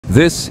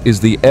This is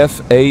the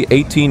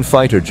FA-18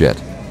 fighter jet,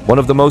 one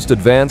of the most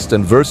advanced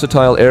and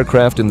versatile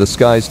aircraft in the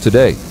skies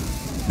today.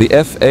 The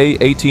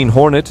FA-18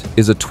 Hornet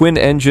is a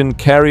twin-engine,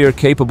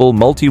 carrier-capable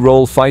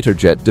multi-role fighter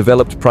jet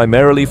developed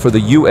primarily for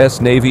the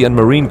U.S. Navy and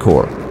Marine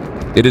Corps.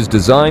 It is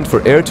designed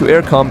for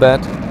air-to-air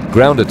combat,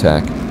 ground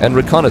attack, and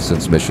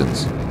reconnaissance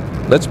missions.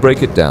 Let's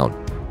break it down.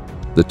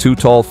 The two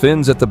tall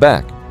fins at the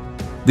back.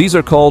 These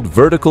are called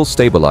vertical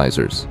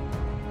stabilizers.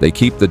 They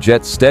keep the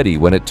jet steady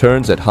when it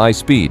turns at high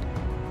speed,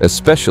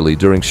 especially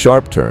during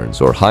sharp turns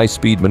or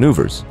high-speed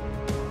maneuvers.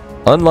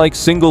 Unlike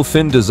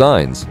single-fin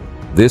designs,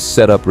 this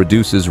setup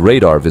reduces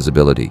radar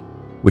visibility,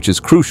 which is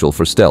crucial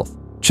for stealth.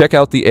 Check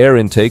out the air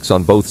intakes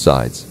on both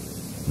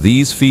sides.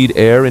 These feed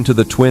air into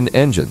the twin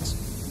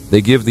engines.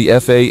 They give the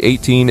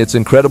FA-18 its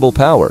incredible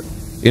power,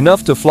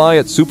 enough to fly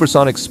at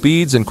supersonic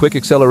speeds and quick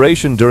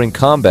acceleration during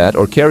combat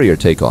or carrier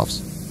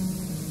takeoffs.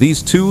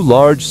 These two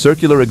large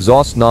circular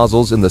exhaust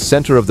nozzles in the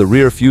center of the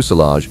rear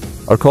fuselage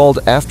are called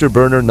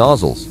afterburner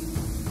nozzles.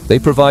 They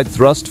provide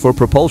thrust for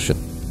propulsion.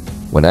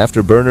 When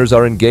afterburners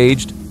are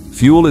engaged,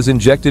 fuel is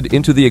injected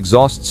into the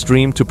exhaust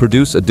stream to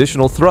produce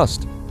additional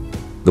thrust.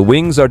 The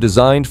wings are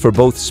designed for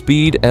both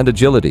speed and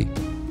agility.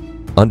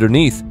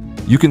 Underneath,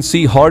 you can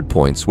see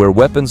hardpoints where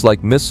weapons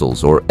like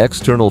missiles or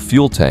external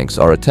fuel tanks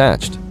are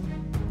attached.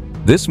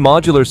 This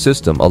modular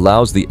system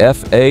allows the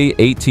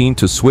FA-18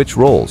 to switch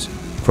roles,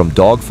 from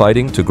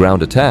dogfighting to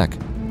ground attack,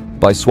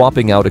 by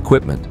swapping out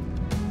equipment.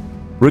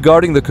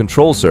 Regarding the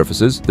control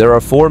surfaces, there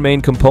are four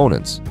main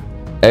components: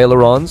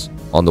 ailerons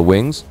on the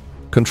wings,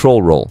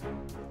 control roll;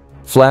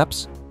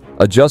 flaps,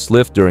 adjust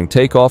lift during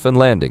takeoff and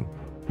landing;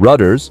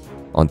 rudders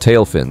on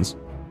tail fins;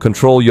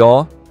 control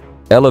yaw;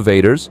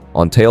 elevators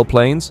on tail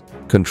planes;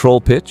 control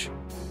pitch;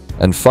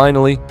 and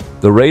finally,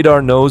 the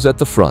radar nose at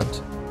the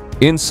front.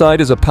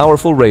 Inside is a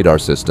powerful radar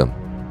system.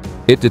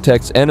 It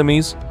detects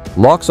enemies,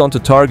 locks onto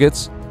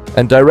targets,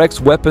 and directs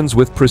weapons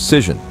with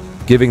precision,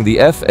 giving the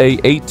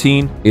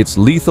FA-18 its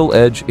lethal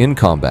edge in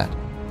combat.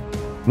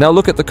 Now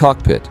look at the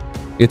cockpit.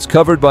 It's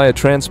covered by a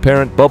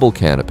transparent bubble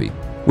canopy,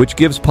 which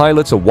gives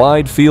pilots a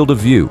wide field of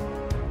view,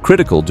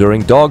 critical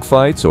during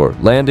dogfights or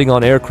landing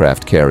on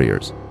aircraft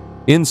carriers.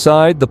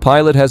 Inside, the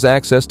pilot has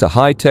access to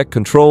high-tech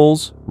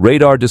controls,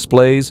 radar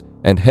displays,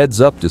 and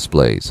heads-up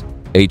displays,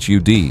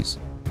 HUDs.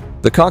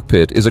 The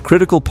cockpit is a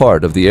critical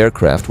part of the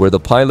aircraft where the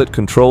pilot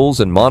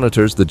controls and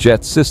monitors the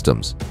jet's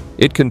systems.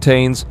 It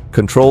contains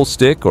control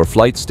stick or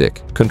flight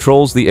stick,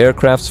 controls the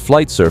aircraft's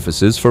flight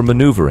surfaces for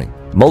maneuvering,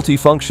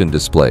 multifunction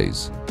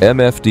displays,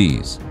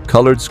 MFDs,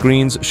 colored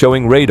screens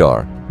showing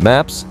radar,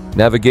 maps,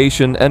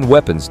 navigation, and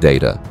weapons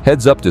data,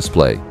 heads-up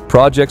display,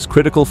 projects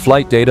critical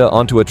flight data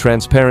onto a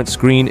transparent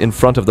screen in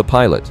front of the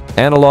pilot,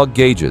 analog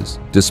gauges,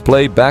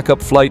 display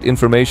backup flight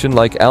information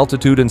like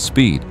altitude and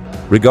speed.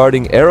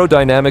 Regarding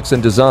aerodynamics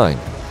and design,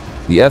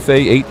 the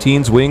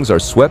FA-18's wings are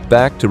swept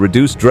back to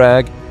reduce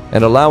drag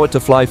and allow it to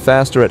fly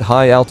faster at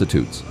high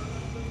altitudes.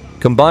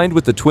 Combined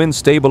with the twin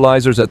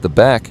stabilizers at the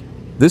back,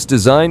 this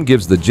design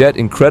gives the jet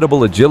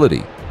incredible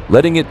agility,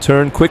 letting it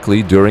turn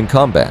quickly during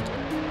combat.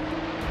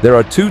 There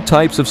are two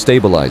types of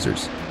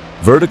stabilizers: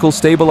 vertical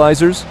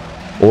stabilizers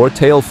or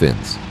tail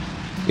fins.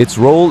 Its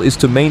role is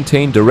to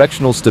maintain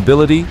directional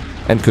stability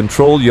and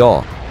control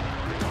yaw.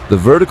 The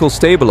vertical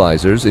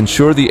stabilizers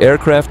ensure the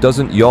aircraft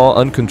doesn't yaw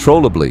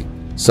uncontrollably,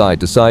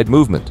 side-to-side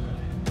movement.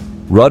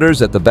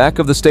 Rudders at the back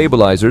of the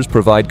stabilizers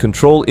provide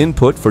control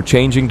input for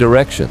changing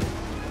direction.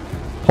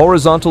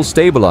 Horizontal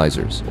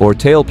stabilizers, or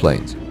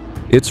tailplanes.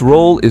 Its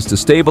role is to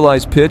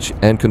stabilize pitch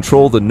and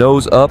control the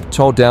nose-up,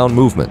 toe-down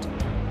movement.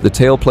 The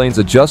tailplanes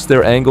adjust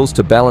their angles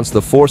to balance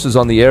the forces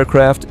on the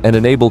aircraft and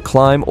enable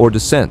climb or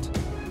descent.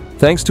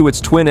 Thanks to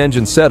its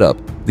twin-engine setup,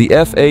 the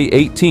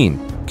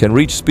FA-18 can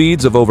reach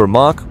speeds of over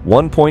Mach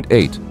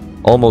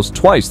 1.8, almost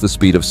twice the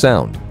speed of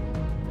sound.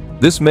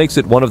 This makes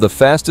it one of the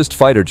fastest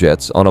fighter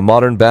jets on a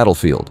modern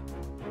battlefield.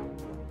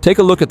 Take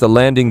a look at the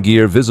landing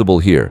gear visible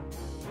here.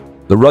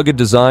 The rugged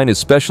design is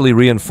specially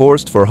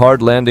reinforced for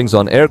hard landings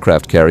on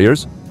aircraft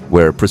carriers,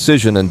 where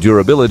precision and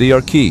durability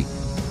are key.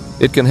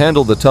 It can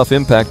handle the tough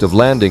impact of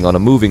landing on a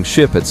moving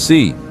ship at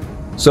sea,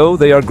 so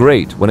they are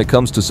great when it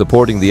comes to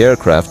supporting the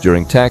aircraft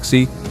during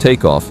taxi,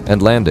 takeoff,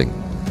 and landing.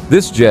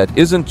 This jet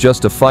isn't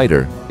just a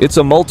fighter, it's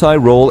a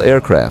multi-role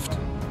aircraft.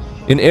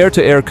 In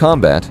air-to-air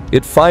combat,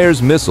 it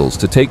fires missiles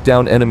to take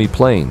down enemy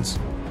planes.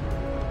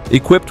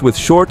 Equipped with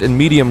short and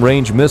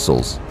medium-range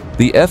missiles,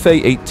 the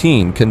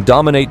FA-18 can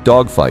dominate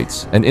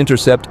dogfights and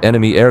intercept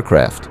enemy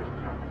aircraft.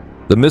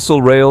 The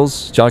missile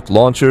rails, shock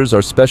launchers,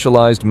 are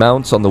specialized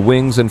mounts on the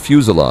wings and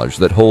fuselage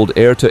that hold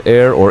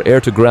air-to-air or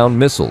air-to-ground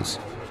missiles.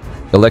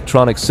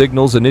 Electronic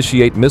signals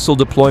initiate missile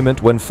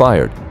deployment when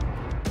fired.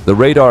 The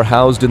radar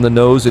housed in the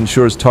nose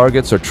ensures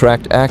targets are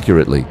tracked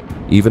accurately,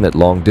 even at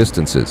long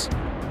distances.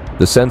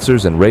 The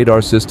sensors and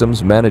radar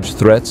systems manage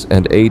threats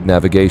and aid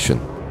navigation.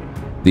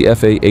 The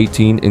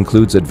FA-18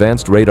 includes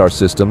advanced radar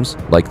systems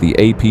like the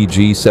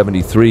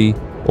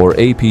APG-73 or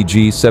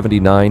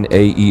APG-79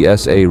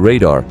 AESA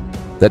radar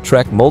that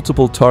track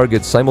multiple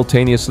targets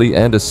simultaneously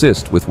and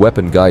assist with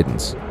weapon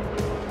guidance.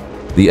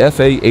 The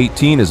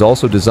FA-18 is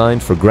also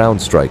designed for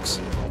ground strikes.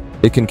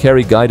 It can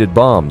carry guided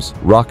bombs,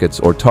 rockets,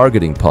 or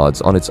targeting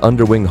pods on its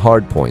underwing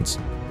hardpoints,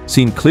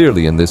 seen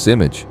clearly in this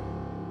image.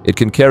 It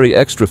can carry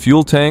extra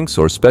fuel tanks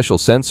or special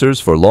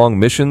sensors for long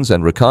missions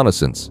and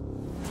reconnaissance.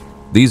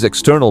 These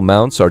external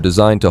mounts are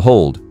designed to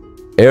hold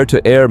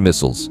air-to-air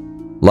missiles,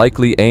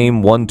 likely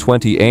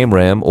AIM-120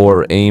 AIMRAAM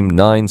or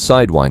AIM-9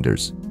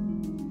 Sidewinders,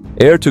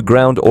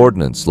 air-to-ground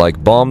ordnance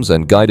like bombs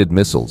and guided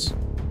missiles.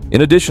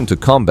 In addition to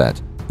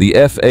combat, the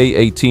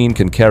FA-18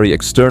 can carry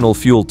external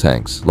fuel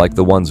tanks like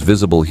the ones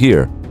visible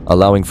here,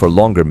 allowing for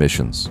longer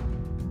missions.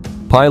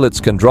 Pilots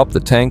can drop the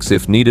tanks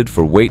if needed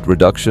for weight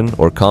reduction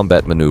or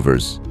combat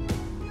maneuvers.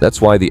 That's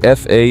why the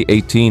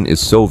FA-18 is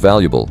so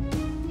valuable.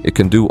 It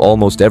can do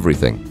almost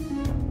everything.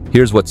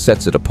 Here's what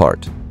sets it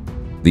apart.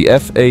 The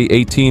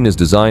FA-18 is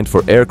designed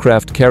for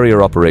aircraft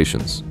carrier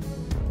operations.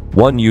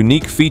 One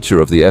unique feature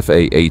of the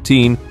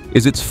FA-18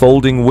 is its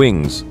folding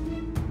wings.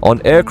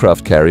 On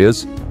aircraft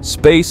carriers,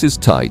 space is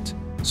tight,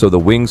 so the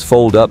wings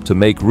fold up to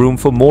make room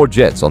for more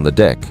jets on the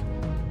deck.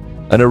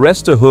 An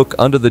arrestor hook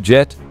under the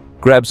jet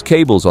grabs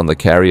cables on the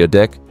carrier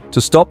deck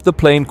to stop the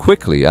plane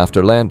quickly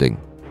after landing.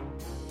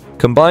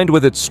 Combined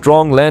with its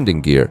strong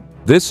landing gear,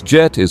 this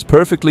jet is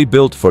perfectly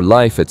built for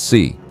life at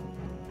sea.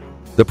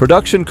 The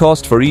production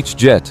cost for each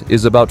jet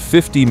is about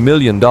 $50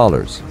 million,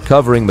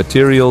 covering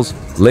materials,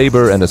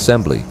 labor, and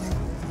assembly.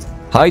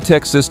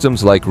 High-tech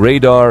systems like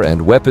radar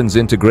and weapons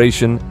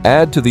integration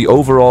add to the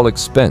overall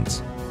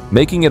expense,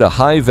 making it a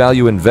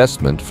high-value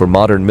investment for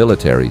modern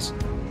militaries.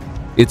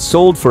 It's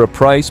sold for a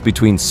price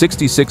between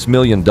 $66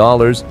 million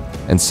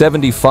and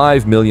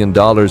 $75 million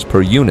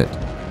per unit,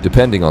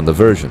 depending on the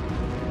version.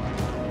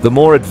 The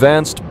more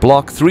advanced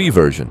Block 3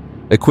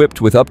 version, equipped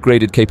with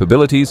upgraded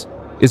capabilities,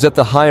 is at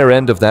the higher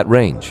end of that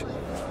range.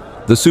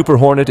 The Super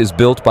Hornet is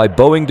built by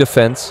Boeing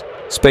Defense,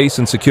 Space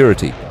and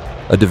Security,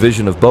 a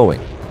division of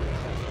Boeing.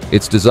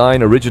 Its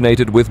design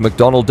originated with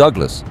McDonnell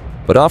Douglas,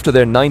 but after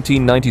their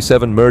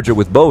 1997 merger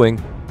with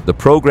Boeing, the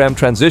program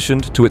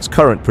transitioned to its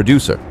current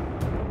producer.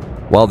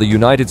 While the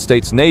United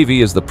States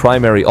Navy is the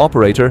primary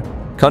operator,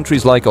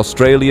 countries like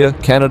Australia,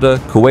 Canada,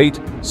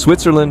 Kuwait,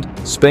 Switzerland,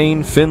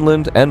 Spain,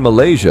 Finland, and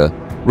Malaysia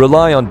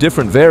rely on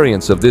different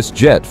variants of this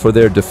jet for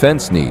their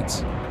defense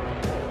needs.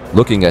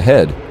 Looking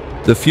ahead,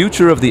 the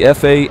future of the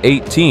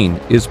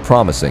FA-18 is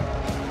promising.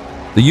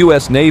 The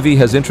U.S. Navy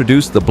has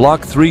introduced the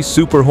Block 3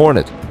 Super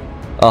Hornet,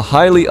 a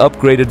highly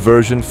upgraded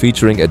version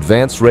featuring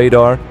advanced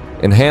radar,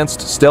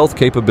 enhanced stealth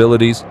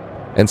capabilities,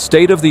 and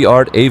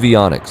state-of-the-art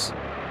avionics.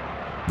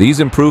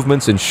 These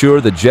improvements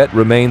ensure the jet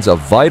remains a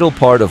vital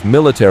part of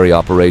military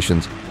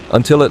operations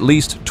until at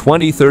least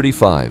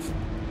 2035.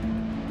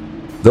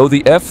 Though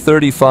the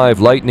F-35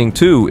 Lightning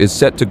II is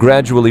set to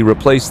gradually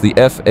replace the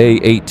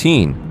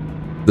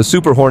FA-18, the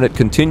Super Hornet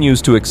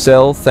continues to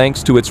excel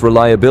thanks to its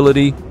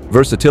reliability,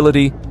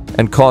 versatility,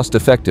 and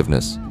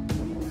cost-effectiveness.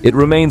 It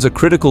remains a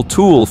critical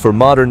tool for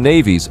modern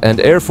navies and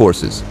air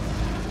forces.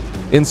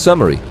 In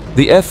summary,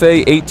 the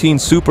FA-18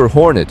 Super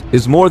Hornet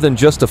is more than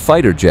just a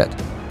fighter jet.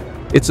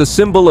 It's a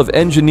symbol of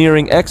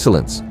engineering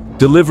excellence,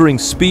 delivering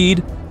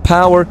speed,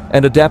 power,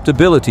 and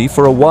adaptability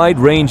for a wide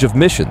range of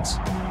missions.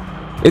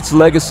 Its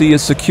legacy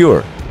is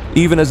secure,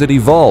 even as it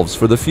evolves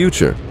for the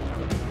future.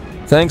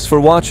 Thanks for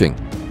watching.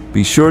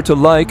 Be sure to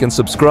like and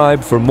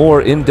subscribe for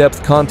more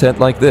in-depth content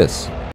like this.